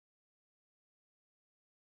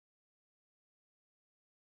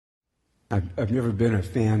I've never been a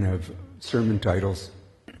fan of sermon titles.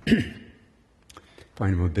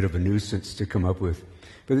 Find them a bit of a nuisance to come up with.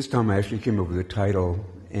 But this time I actually came up with a title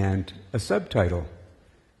and a subtitle.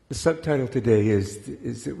 The subtitle today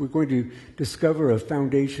is that we're going to discover a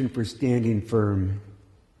foundation for standing firm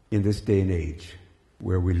in this day and age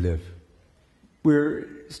where we live. We're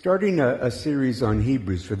starting a series on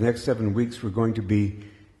Hebrews. For the next 7 weeks, we're going to be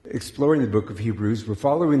exploring the book of Hebrews. We're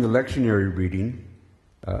following the lectionary reading,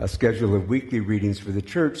 a schedule of weekly readings for the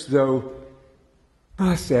church, though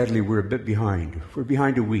sadly we're a bit behind. We're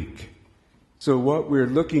behind a week. So what we're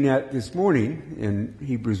looking at this morning in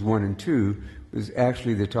Hebrews 1 and 2 was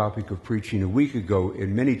actually the topic of preaching a week ago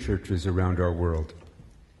in many churches around our world.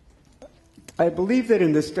 I believe that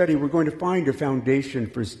in this study we're going to find a foundation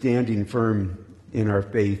for standing firm in our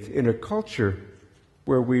faith in a culture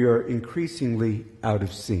where we are increasingly out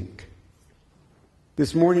of sync.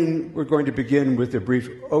 This morning we're going to begin with a brief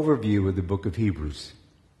overview of the book of Hebrews.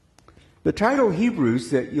 The title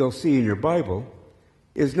Hebrews that you'll see in your Bible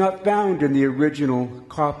is not found in the original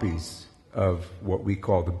copies of what we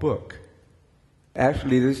call the book.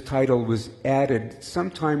 Actually, this title was added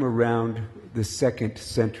sometime around the 2nd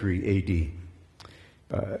century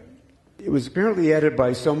AD. It was apparently added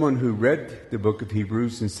by someone who read the book of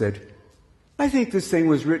Hebrews and said, I think this thing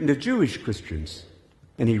was written to Jewish Christians.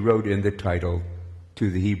 And he wrote in the title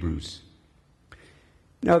to the Hebrews.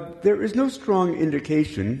 Now, there is no strong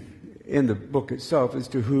indication in the book itself as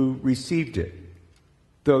to who received it,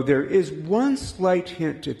 though there is one slight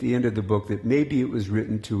hint at the end of the book that maybe it was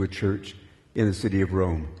written to a church in the city of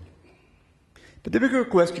Rome. But the bigger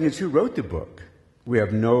question is who wrote the book? We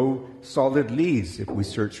have no solid leads if we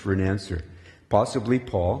search for an answer. Possibly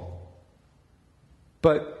Paul.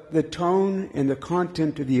 But the tone and the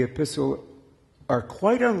content of the epistle are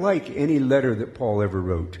quite unlike any letter that Paul ever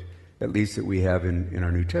wrote, at least that we have in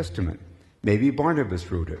our New Testament. Maybe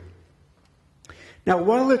Barnabas wrote it. Now,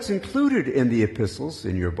 while it's included in the epistles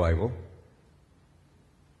in your Bible,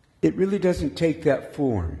 it really doesn't take that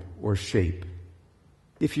form or shape.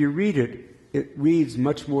 If you read it, it reads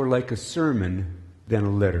much more like a sermon than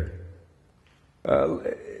a letter.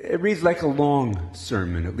 It reads like a long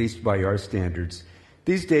sermon, at least by our standards.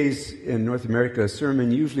 These days in North America, a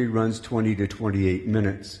sermon usually runs 20 to 28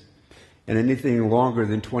 minutes. And anything longer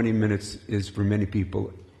than 20 minutes is, for many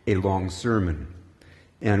people, a long sermon.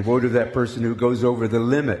 And woe to that person who goes over the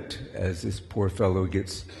limit, as this poor fellow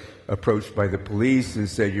gets approached by the police and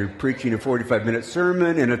said, you're preaching a 45-minute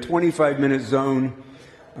sermon in a 25-minute zone.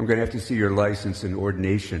 I'm going to have to see your license and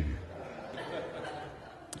ordination.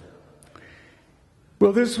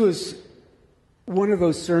 Well, this was one of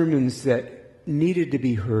those sermons that needed to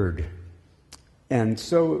be heard. And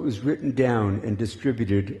so it was written down and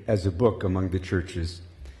distributed as a book among the churches.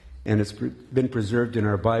 And it's been preserved in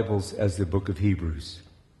our Bibles as the book of Hebrews.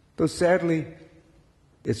 Though sadly,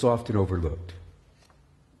 it's often overlooked.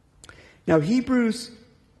 Now, Hebrews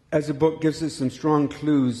as a book gives us some strong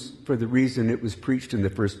clues for the reason it was preached in the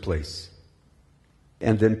first place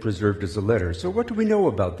and then preserved as a letter. So what do we know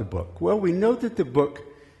about the book? Well, we know that the book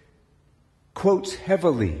quotes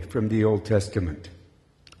heavily from the Old Testament,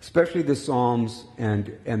 especially the Psalms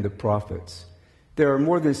and the prophets. There are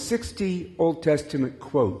more than 60 Old Testament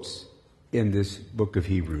quotes in this book of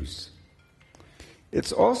Hebrews. It's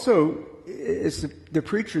the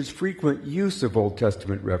preacher's frequent use of Old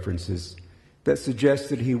Testament references that suggests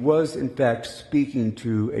that he was, in fact, speaking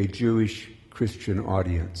to a Jewish Christian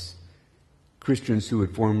audience, Christians who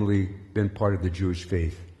had formerly been part of the Jewish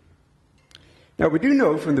faith. Now, we do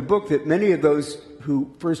know from the book that many of those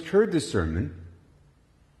who first heard the sermon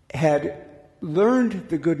had learned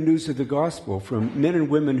the good news of the gospel from men and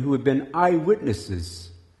women who had been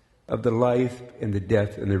eyewitnesses of the life and the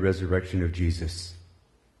death and the resurrection of Jesus.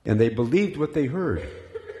 And they believed what they heard.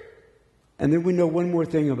 And then we know one more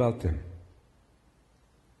thing about them.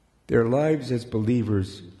 Their lives as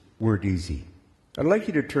believers weren't easy. I'd like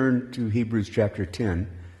you to turn to Hebrews chapter 10.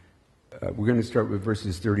 We're going to start with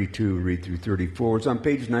verses 32 and read through 34. It's on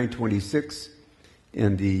page 926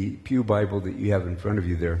 in the Pew Bible that you have in front of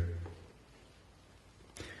you there.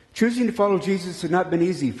 Choosing to follow Jesus had not been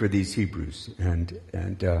easy for these Hebrews. And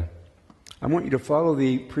I want you to follow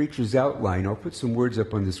the preacher's outline. I'll put some words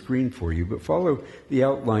up on the screen for you, but follow the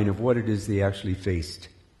outline of what it is they actually faced.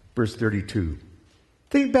 Verse 32.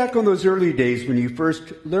 Think back on those early days when you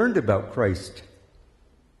first learned about Christ.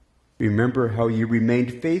 Remember how you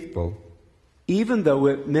remained faithful, even though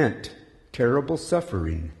it meant terrible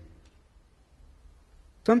suffering.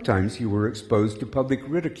 Sometimes you were exposed to public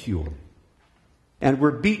ridicule and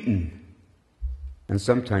were beaten. And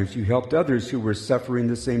sometimes you helped others who were suffering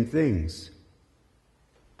the same things.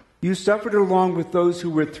 You suffered along with those who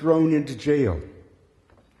were thrown into jail.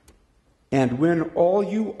 And when all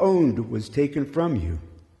you owned was taken from you,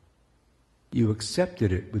 you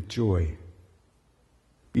accepted it with joy.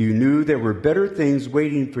 You knew there were better things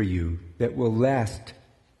waiting for you that will last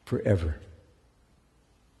forever.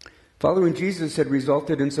 Following Jesus had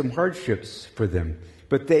resulted in some hardships for them,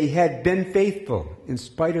 but they had been faithful in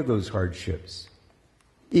spite of those hardships.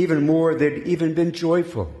 Even more, they'd even been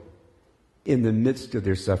joyful in the midst of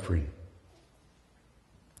their suffering.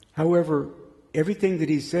 However, everything that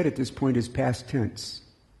he said at this point is past tense.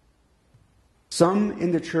 Some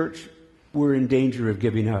in the church were in danger of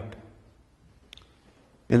giving up.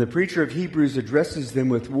 And the preacher of Hebrews addresses them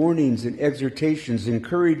with warnings and exhortations,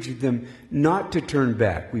 encouraging them not to turn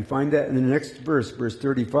back. We find that in the next verse, verse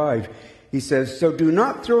 35. He says, "So do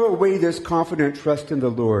not throw away this confident trust in the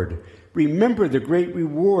Lord. Remember the great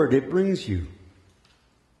reward it brings you.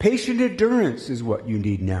 Patient endurance is what you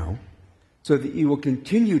need now, so that you will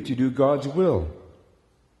continue to do God's will.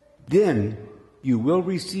 Then you will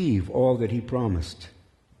receive all that he promised."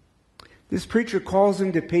 This preacher calls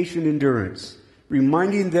them to patient endurance,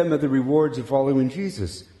 reminding them of the rewards of following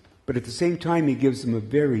Jesus. But at the same time, he gives them a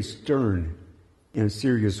very stern and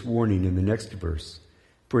serious warning in the next verse.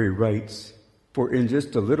 For he writes, "For in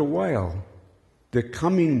just a little while, the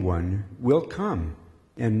coming one will come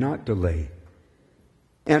and not delay.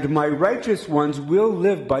 And my righteous ones will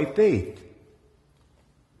live by faith.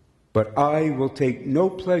 But I will take no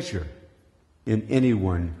pleasure in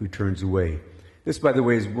anyone who turns away." This, by the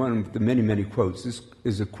way, is one of the many, many quotes. This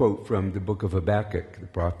is a quote from the book of Habakkuk, the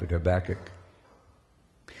prophet Habakkuk.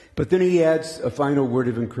 But then he adds a final word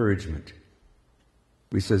of encouragement.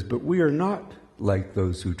 He says, "But we are not like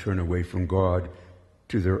those who turn away from God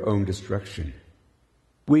to their own destruction.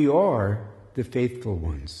 We are the faithful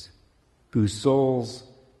ones, whose souls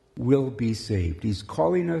will be saved." He's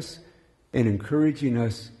calling us and encouraging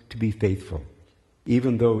us to be faithful,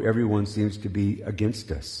 even though everyone seems to be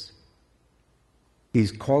against us.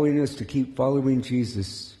 He's calling us to keep following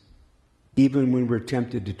Jesus, even when we're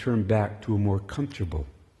tempted to turn back to a more comfortable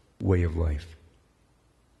way of life.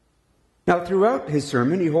 Now, throughout his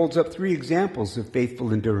sermon, he holds up three examples of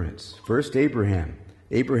faithful endurance. First, Abraham.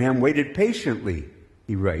 Abraham waited patiently,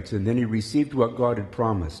 he writes, and then he received what God had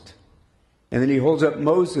promised. And then he holds up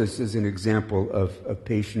Moses as an example of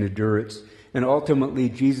patient endurance, and ultimately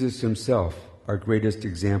Jesus himself, our greatest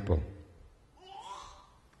example.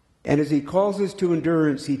 And as he calls us to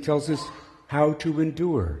endurance, he tells us how to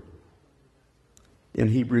endure. In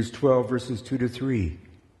Hebrews 12, verses 2 to 3,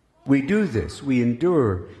 we do this, we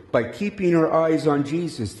endure by keeping our eyes on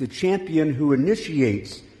Jesus, the champion who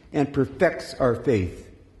initiates and perfects our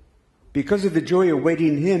faith. Because of the joy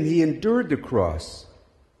awaiting him, he endured the cross,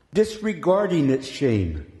 disregarding its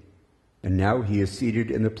shame. And now he is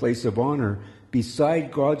seated in the place of honor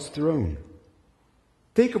beside God's throne.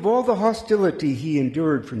 Think of all the hostility he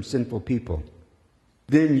endured from sinful people.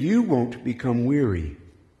 Then you won't become weary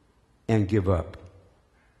and give up.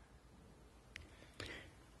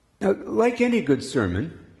 Now, like any good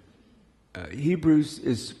sermon, Hebrews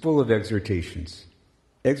is full of exhortations.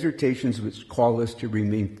 Exhortations which call us to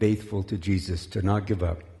remain faithful to Jesus, to not give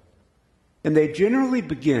up. And they generally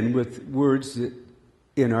begin with words that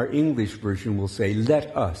in our English version will say,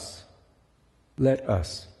 "Let us." Let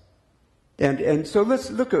us. And so let's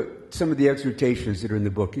look at some of the exhortations that are in the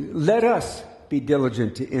book. Let us be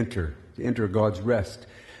diligent to enter God's rest.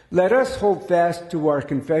 Let us hold fast to our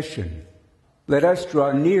confession. Let us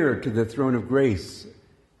draw near to the throne of grace.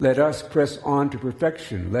 Let us press on to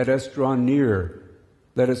perfection. Let us draw near.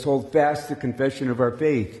 Let us hold fast the confession of our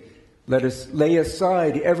faith. Let us lay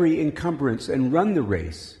aside every encumbrance and run the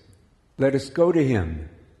race. Let us go to him.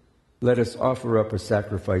 Let us offer up a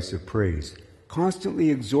sacrifice of praise, constantly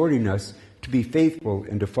exhorting us to be faithful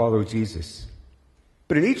and to follow Jesus.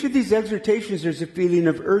 But in each of these exhortations, there's a feeling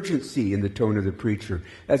of urgency in the tone of the preacher,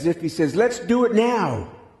 as if he says, let's do it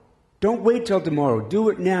now. Don't wait till tomorrow. Do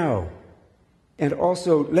it now. And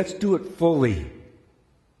also, let's do it fully.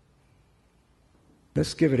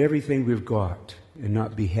 Let's give it everything we've got and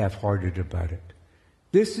not be half-hearted about it.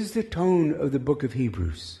 This is the tone of the book of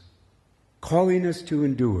Hebrews, calling us to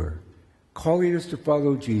endure, calling us to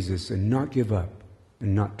follow Jesus and not give up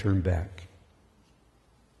and not turn back.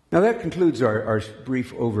 Now that concludes our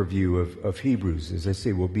brief overview of Hebrews. As I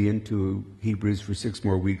say, we'll be into Hebrews for 6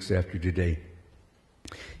 more weeks after today.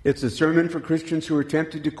 It's a sermon for Christians who are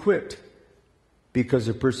tempted to quit because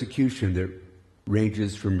of persecution that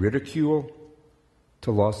ranges from ridicule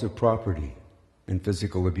to loss of property and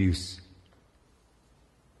physical abuse.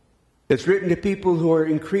 It's written to people who are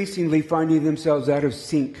increasingly finding themselves out of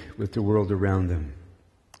sync with the world around them.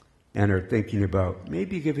 and are thinking about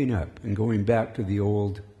maybe giving up and going back to the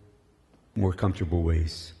old, more comfortable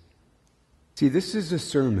ways. See, this is a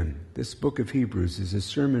sermon. This book of Hebrews is a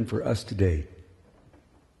sermon for us today.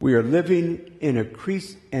 We are living in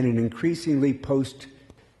an increasingly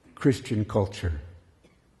post-Christian culture.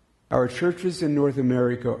 Our churches in North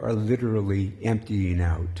America are literally emptying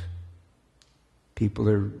out. People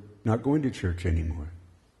are not going to church anymore.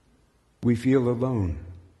 We feel alone.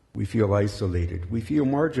 We feel isolated. We feel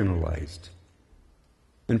marginalized.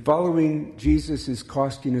 And following Jesus is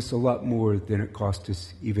costing us a lot more than it cost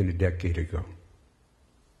us even a decade ago.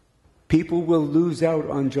 People will lose out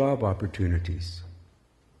on job opportunities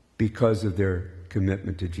because of their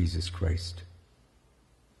commitment to Jesus Christ.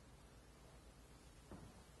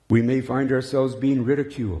 We may find ourselves being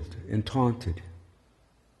ridiculed and taunted.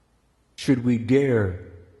 Should we dare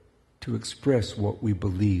to express what we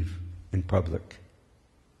believe in public?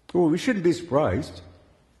 Well, we shouldn't be surprised.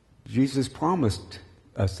 Jesus promised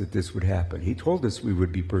us that this would happen. He told us we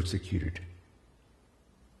would be persecuted.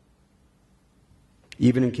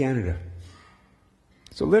 Even in Canada.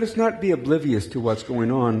 So let us not be oblivious to what's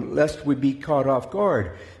going on, lest we be caught off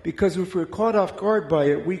guard. Because if we're caught off guard by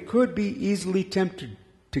it, we could be easily tempted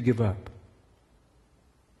to give up,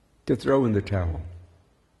 to throw in the towel,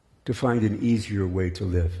 to find an easier way to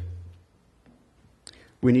live.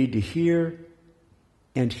 We need to hear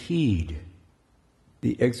and heed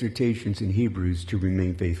the exhortations in Hebrews to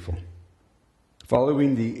remain faithful,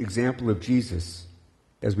 following the example of Jesus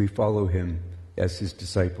as we follow him as his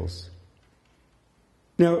disciples.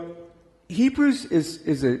 Now, Hebrews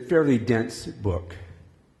is a fairly dense book,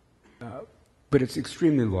 but it's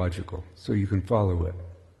extremely logical, so you can follow it.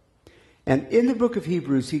 And in the book of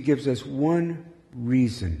Hebrews, he gives us one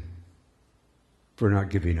reason for not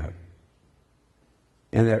giving up.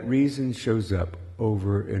 And that reason shows up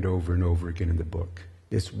over and over and over again in the book.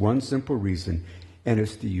 It's one simple reason, and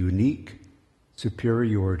it's the unique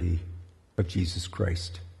superiority of Jesus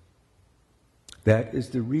Christ. That is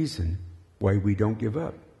the reason why we don't give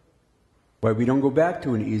up, why we don't go back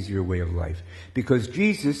to an easier way of life. Because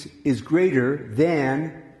Jesus is greater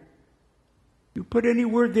than, you put any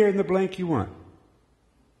word there in the blank you want.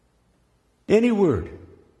 Any word.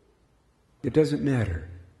 It doesn't matter.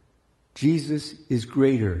 Jesus is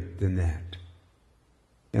greater than that.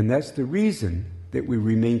 And that's the reason that we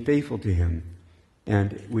remain faithful to him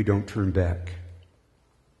and we don't turn back.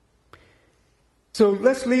 So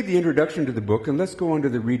let's leave the introduction to the book and let's go on to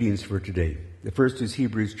the readings for today. The first is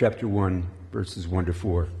Hebrews chapter 1, verses 1 to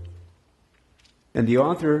 4. And the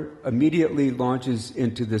author immediately launches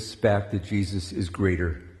into this fact that Jesus is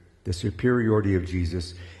greater, the superiority of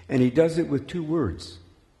Jesus, and he does it with two words.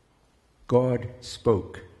 God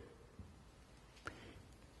spoke.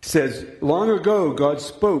 It says, long ago God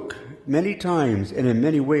spoke many times and in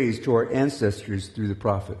many ways to our ancestors through the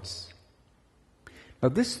prophets. Now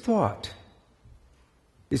this thought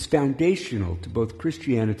is foundational to both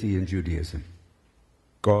Christianity and Judaism.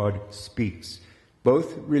 God speaks.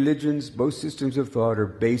 Both religions, both systems of thought are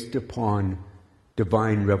based upon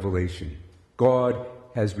divine revelation. God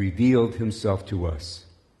has revealed himself to us.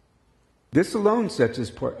 This alone sets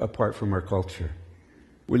us apart from our culture.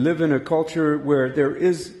 We live in a culture where there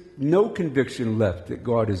is no conviction left that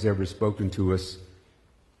God has ever spoken to us,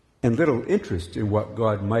 and little interest in what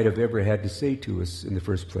God might have ever had to say to us in the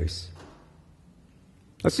first place.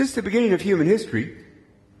 Now, since the beginning of human history,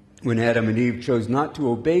 when Adam and Eve chose not to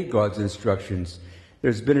obey God's instructions,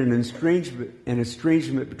 there's been an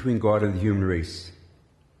estrangement between God and the human race.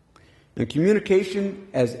 And communication,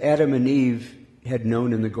 as Adam and Eve had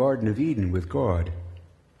known in the Garden of Eden with God,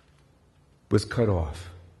 was cut off.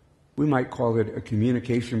 We might call it a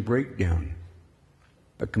communication breakdown,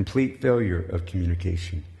 a complete failure of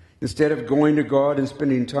communication. Instead of going to God and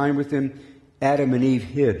spending time with him, Adam and Eve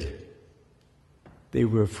hid. They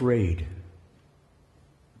were afraid.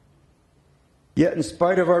 Yet in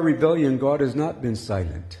spite of our rebellion, God has not been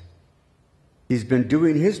silent. He's been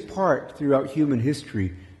doing his part throughout human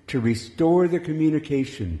history to restore the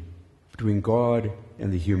communication between God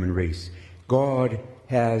and the human race. God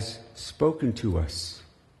has spoken to us.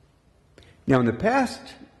 Now in the past,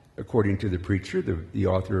 according to the preacher, the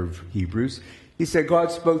author of Hebrews, he said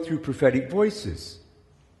God spoke through prophetic voices.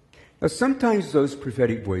 Now sometimes those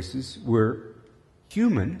prophetic voices were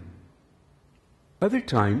human. Other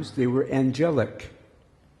times they were angelic.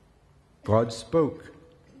 God spoke.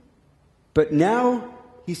 But now,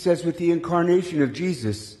 he says, with the incarnation of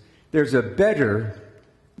Jesus, there's a better,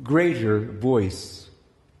 greater voice.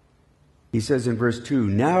 He says in verse 2,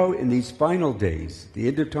 now in these final days, the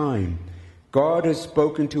end of time, God has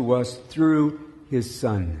spoken to us through his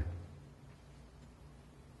Son.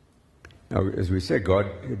 Now, as we said, God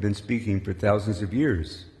had been speaking for thousands of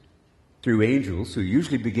years through angels who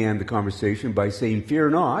usually began the conversation by saying,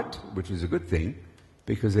 "Fear not," which is a good thing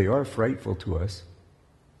because they are frightful to us,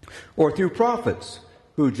 or through prophets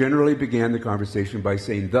who generally began the conversation by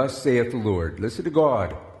saying, "Thus saith the Lord." Listen to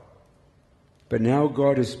God. But now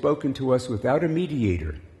God has spoken to us without a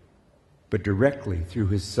mediator, but directly through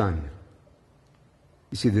his Son.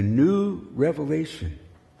 You see, the new revelation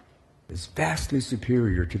is vastly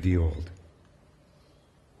superior to the old.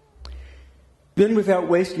 Then, without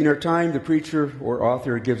wasting our time, the preacher or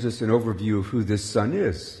author gives us an overview of who this Son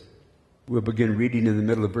is. We'll begin reading in the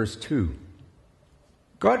middle of verse 2.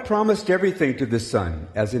 God promised everything to the Son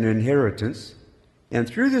as an inheritance, and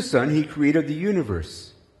through the Son he created the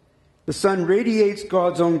universe. The Son radiates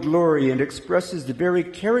God's own glory and expresses the very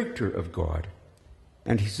character of God,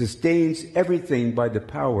 and he sustains everything by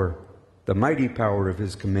the mighty power of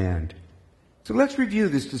his command. So let's review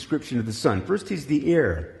this description of the Son. First, he's the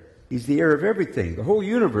heir. He's the heir of everything. The whole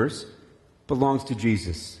universe belongs to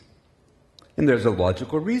Jesus. And there's a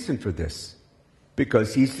logical reason for this.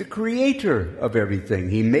 Because he's the creator of everything.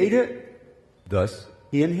 He made it, thus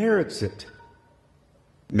he inherits it.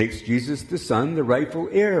 Makes Jesus the Son the rightful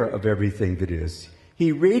heir of everything that is.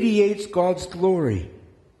 He radiates God's glory.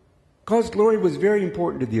 God's glory was very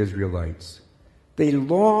important to the Israelites. They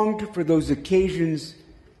longed for those occasions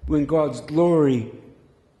when God's glory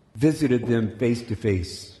visited them face to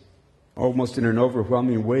face. Almost in an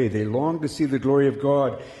overwhelming way. They longed to see the glory of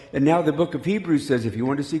God. And now the book of Hebrews says, if you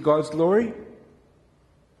want to see God's glory,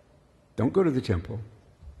 don't go to the temple.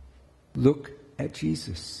 Look at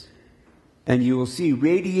Jesus. And you will see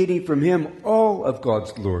radiating from him all of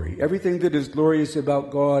God's glory. Everything that is glorious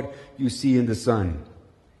about God, you see in the Son.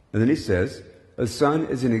 And then he says, the Son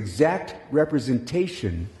is an exact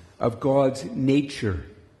representation of God's nature.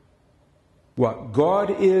 What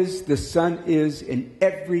God is, the Son is in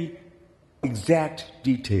every exact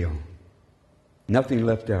detail. Nothing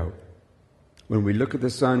left out. When we look at the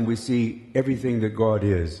Son, we see everything that God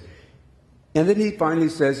is. And then he finally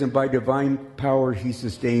says, and by divine power he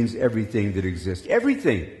sustains everything that exists.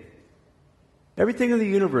 Everything. Everything in the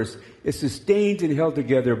universe is sustained and held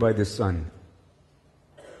together by the Son.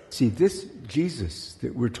 See, this Jesus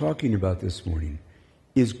that we're talking about this morning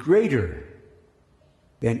is greater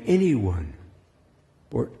than anyone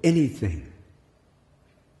or anything.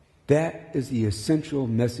 That is the essential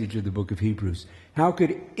message of the book of Hebrews. How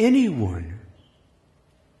could anyone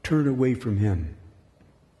turn away from him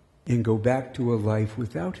and go back to a life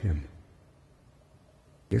without him?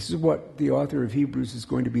 This is what the author of Hebrews is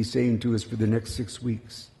going to be saying to us for the next 6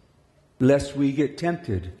 weeks, lest we get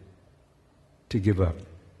tempted to give up.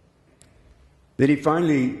 Then he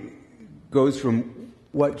finally goes from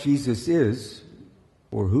what Jesus is,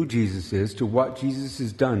 or who Jesus is, to what Jesus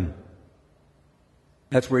has done.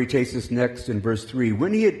 That's where he takes us next in verse 3.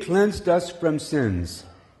 When he had cleansed us from sins,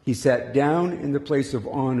 he sat down in the place of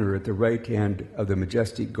honor at the right hand of the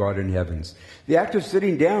majestic God in heavens. The act of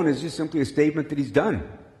sitting down is just simply a statement that he's done.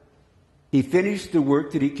 He finished the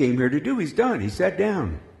work that he came here to do. He's done. He sat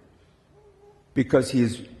down. Because he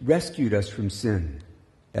has rescued us from sin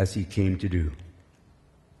as he came to do.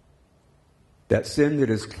 That sin that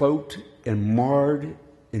has cloaked and marred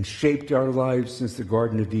and shaped our lives since the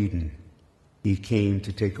Garden of Eden, he came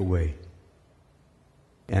to take away.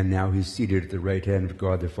 And now he's seated at the right hand of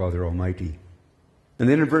God the Father Almighty. And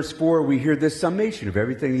then in verse 4, we hear this summation of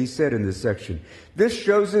everything he said in this section. This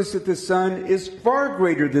shows us that the Son is far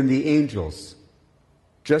greater than the angels,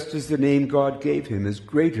 just as the name God gave him is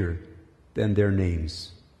greater than their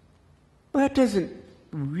names. Well, that doesn't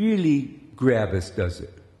really grab us, does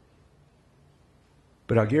it?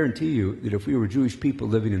 But I'll guarantee you that if we were Jewish people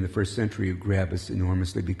living in the first century, it would grab us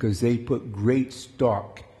enormously because they put great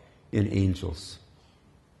stock in angels.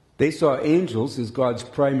 They saw angels as God's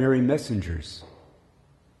primary messengers.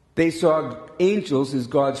 They saw angels as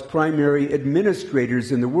God's primary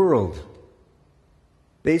administrators in the world.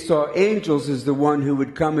 They saw angels as the one who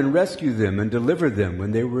would come and rescue them and deliver them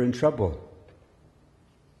when they were in trouble.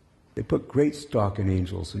 They put great stock in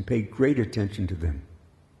angels and paid great attention to them.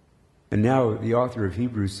 And now the author of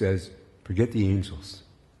Hebrews says, forget the angels.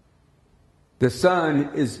 The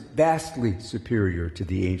Son is vastly superior to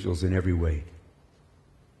the angels in every way.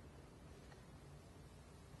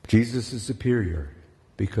 Jesus is superior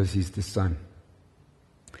because he's the Son.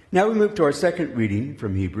 Now we move to our second reading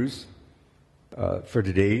from Hebrews for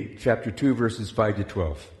today, chapter 2, verses 5 to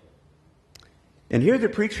 12. And here the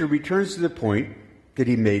preacher returns to the point that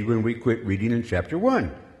he made when we quit reading in chapter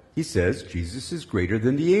 1. He says Jesus is greater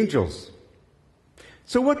than the angels.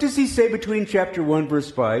 So what does he say between chapter 1,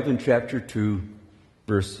 verse 5 and chapter 2,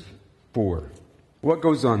 verse 4. What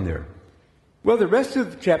goes on there? Well, the rest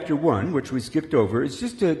of chapter 1, which we skipped over, is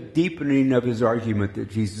just a deepening of his argument that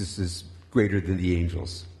Jesus is greater than the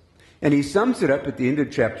angels. And he sums it up at the end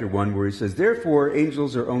of chapter 1 where he says, therefore,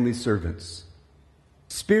 angels are only servants,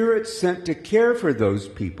 spirits sent to care for those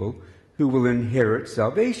people who will inherit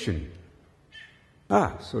salvation.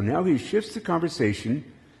 So now he shifts the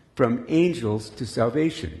conversation from angels to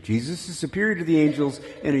salvation. Jesus is superior to the angels,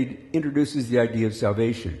 and he introduces the idea of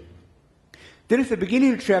salvation. Then at the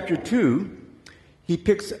beginning of chapter 2, he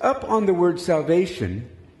picks up on the word salvation,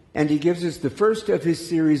 and he gives us the first of his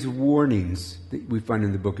series of warnings that we find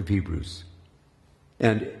in the book of Hebrews.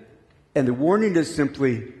 And the warning is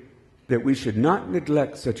simply that we should not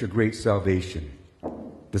neglect such a great salvation,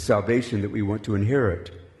 the salvation that we want to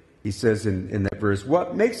inherit. He says in that verse,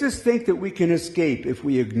 what makes us think that we can escape if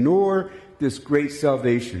we ignore this great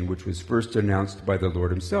salvation which was first announced by the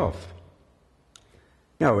Lord himself?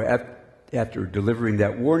 Now, after delivering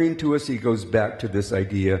that warning to us, he goes back to this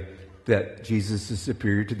idea that Jesus is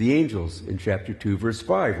superior to the angels in chapter 2, verse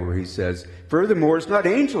 5, where he says, furthermore, it's not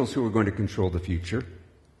angels who are going to control the future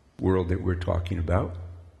world that we're talking about.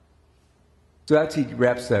 So he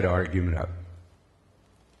wraps that argument up.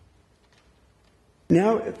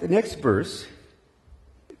 Now, at the next verse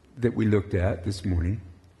that we looked at this morning,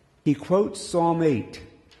 he quotes Psalm 8,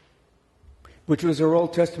 which was our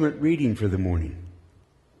Old Testament reading for the morning.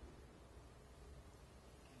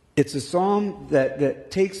 It's a psalm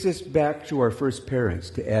that takes us back to our first parents,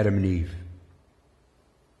 to Adam and Eve.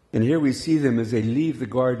 And here we see them as they leave the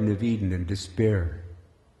Garden of Eden in despair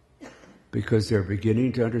because they're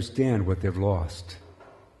beginning to understand what they've lost.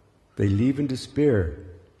 They leave in despair.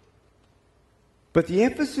 But the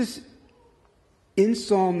emphasis in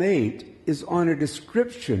Psalm 8 is on a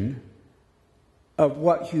description of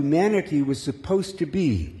what humanity was supposed to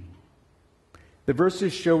be. The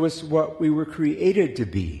verses show us what we were created to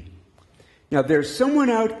be. Now, there's someone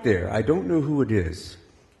out there, I don't know who it is,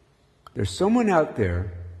 there's someone out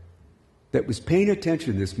there that was paying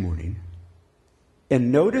attention this morning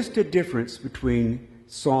and noticed a difference between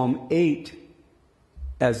Psalm 8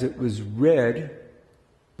 as it was read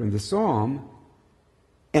from the Psalm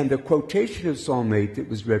and the quotation of Psalm 8 that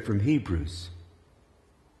was read from Hebrews.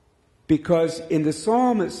 Because in the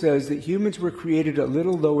Psalm it says that humans were created a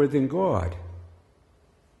little lower than God.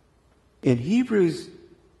 In Hebrews,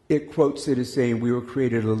 it quotes it as saying we were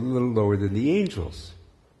created a little lower than the angels.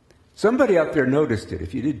 Somebody out there noticed it.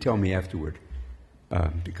 If you did, tell me afterward,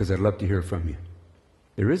 because I'd love to hear from you.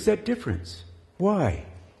 There is that difference. Why?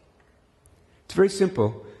 It's very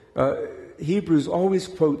simple. Hebrews always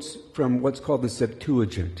quotes from what's called the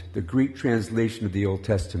Septuagint, the Greek translation of the Old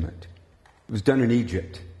Testament. It was done in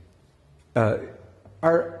Egypt.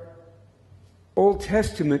 Our Old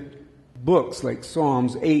Testament books, like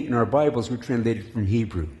Psalms 8 and our Bibles, were translated from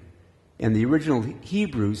Hebrew. And the original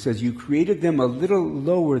Hebrew says you created them a little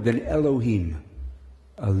lower than Elohim,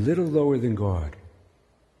 a little lower than God.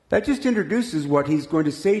 That just introduces what he's going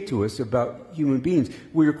to say to us about human beings.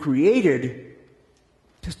 We are created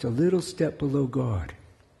just a little step below God.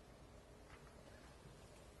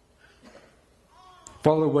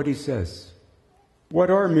 Follow what he says.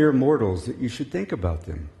 What are mere mortals that you should think about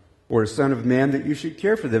them? Or a son of man that you should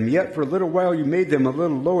care for them? Yet for a little while you made them a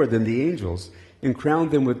little lower than the angels and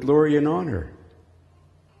crowned them with glory and honor.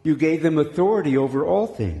 You gave them authority over all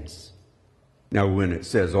things. Now when it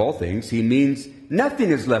says all things, he means nothing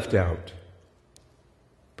is left out.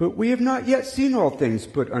 But we have not yet seen all things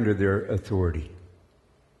put under their authority.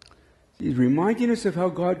 He's reminding us of how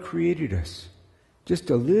God created us, just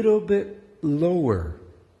a little bit lower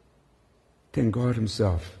than God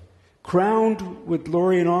himself, crowned with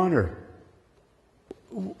glory and honor.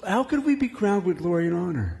 How could we be crowned with glory and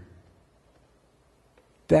honor?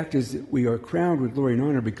 The fact is that we are crowned with glory and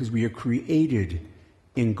honor because we are created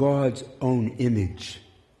in God's own image.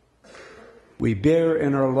 We bear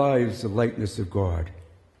in our lives the likeness of God,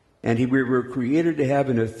 and we were created to have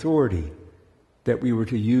an authority that we were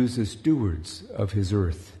to use as stewards of his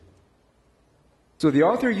earth. So the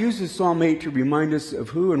author uses Psalm 8 to remind us of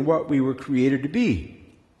who and what we were created to be.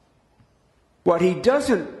 What he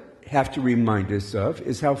doesn't have to remind us of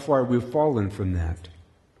is how far we've fallen from that.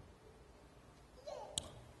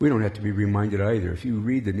 We don't have to be reminded either. If you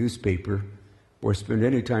read the newspaper or spend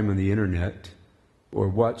any time on the internet or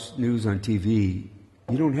watch news on TV,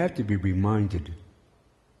 you don't have to be reminded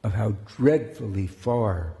of how dreadfully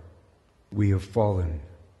far we have fallen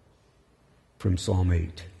from Psalm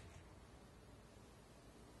 8.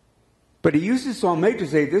 But he uses Psalm 8 to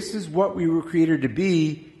say this is what we were created to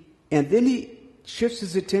be, and then he shifts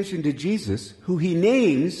his attention to Jesus, who he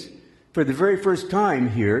names for the very first time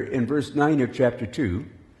here in verse 9 of chapter 2,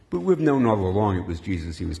 but we've known all along it was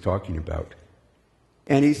Jesus he was talking about.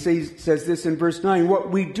 And he says this in verse 9, what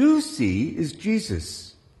we do see is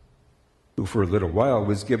Jesus, who for a little while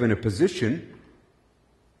was given a position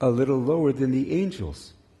a little lower than the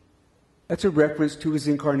angels. That's a reference to his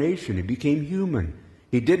incarnation. He became human.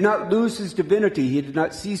 He did not lose his divinity. He did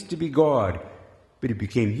not cease to be God, but he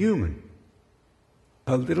became human,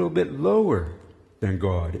 a little bit lower than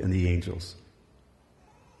God and the angels.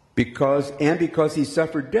 Because he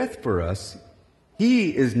suffered death for us,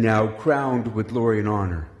 he is now crowned with glory and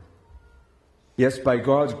honor. Yes, by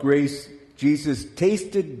God's grace, Jesus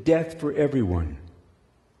tasted death for everyone.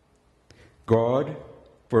 God,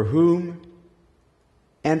 for whom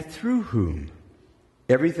and through whom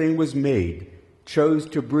everything was made, chose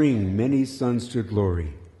to bring many sons to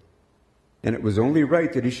glory. And it was only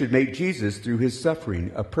right that he should make Jesus, through his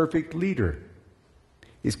suffering, a perfect leader.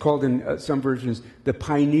 He's called in some versions the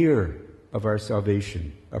pioneer of our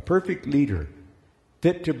salvation, a perfect leader,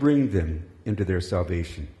 fit to bring them into their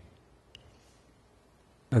salvation.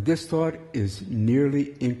 Now, this thought is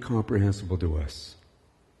nearly incomprehensible to us.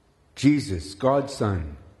 Jesus, God's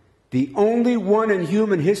Son, the only one in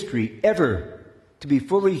human history ever to be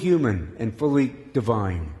fully human and fully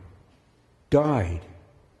divine, died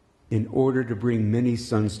in order to bring many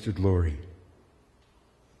sons to glory.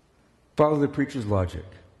 Follow the preacher's logic.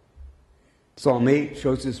 Psalm 8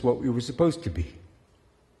 shows us what we were supposed to be.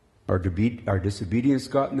 Our disobedience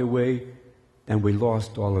got in the way, and we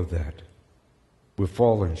lost all of that. We've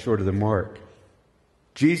fallen short of the mark.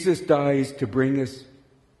 Jesus dies to bring us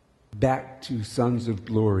back to sons of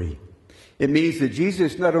glory. It means that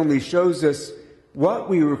Jesus not only shows us what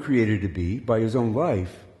we were created to be by his own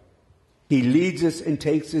life, he leads us and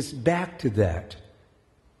takes us back to that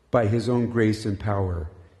by his own grace and power.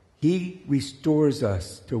 He restores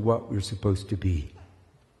us to what we're supposed to be.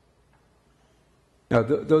 Now,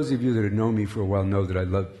 those of you that have known me for a while know that I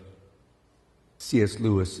love C.S.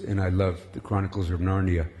 Lewis and I love the Chronicles of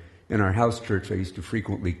Narnia. In our house church, I used to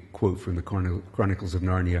frequently quote from the Chronicles of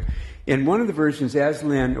Narnia. In one of the versions,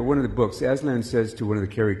 Aslan, or one of the books, Aslan says to one of the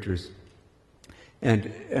characters,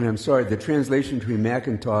 and I'm sorry, the translation between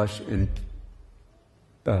Macintosh and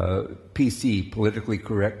PC, politically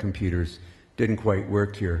correct computers, didn't quite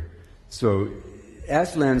work here. So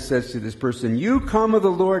Aslan says to this person, you come of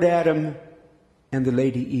the Lord Adam and the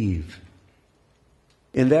Lady Eve.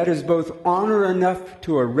 And that is both honor enough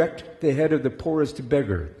to erect the head of the poorest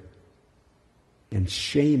beggar and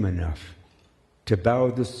shame enough to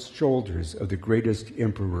bow the shoulders of the greatest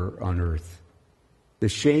emperor on earth. The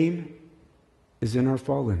shame is in our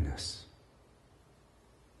fallenness.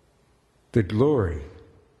 The glory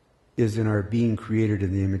is in our being created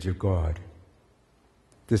in the image of God.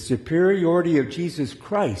 The superiority of Jesus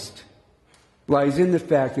Christ lies in the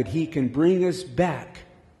fact that he can bring us back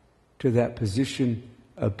to that position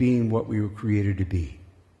of being what we were created to be,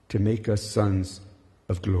 to make us sons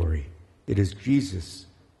of glory. It is Jesus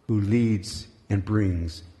who leads and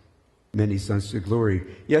brings many sons to glory.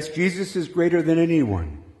 Yes, Jesus is greater than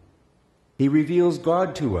anyone. He reveals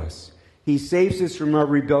God to us. He saves us from our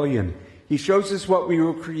rebellion. He shows us what we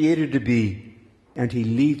were created to be, and he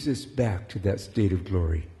leads us back to that state of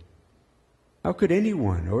glory. How could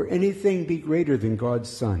anyone or anything be greater than God's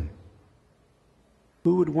Son?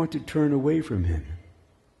 Who would want to turn away from him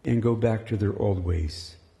and go back to their old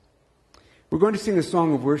ways? We're going to sing a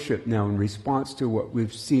song of worship now in response to what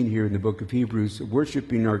we've seen here in the book of Hebrews,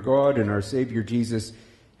 worshiping our God and our Savior Jesus,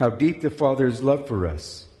 how deep the Father's love for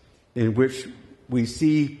us, in which we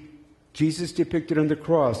see Jesus depicted on the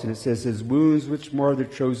cross, and it says, his wounds which mar the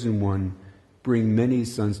chosen one bring many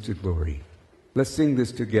sons to glory. Let's sing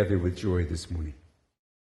this together with joy this morning.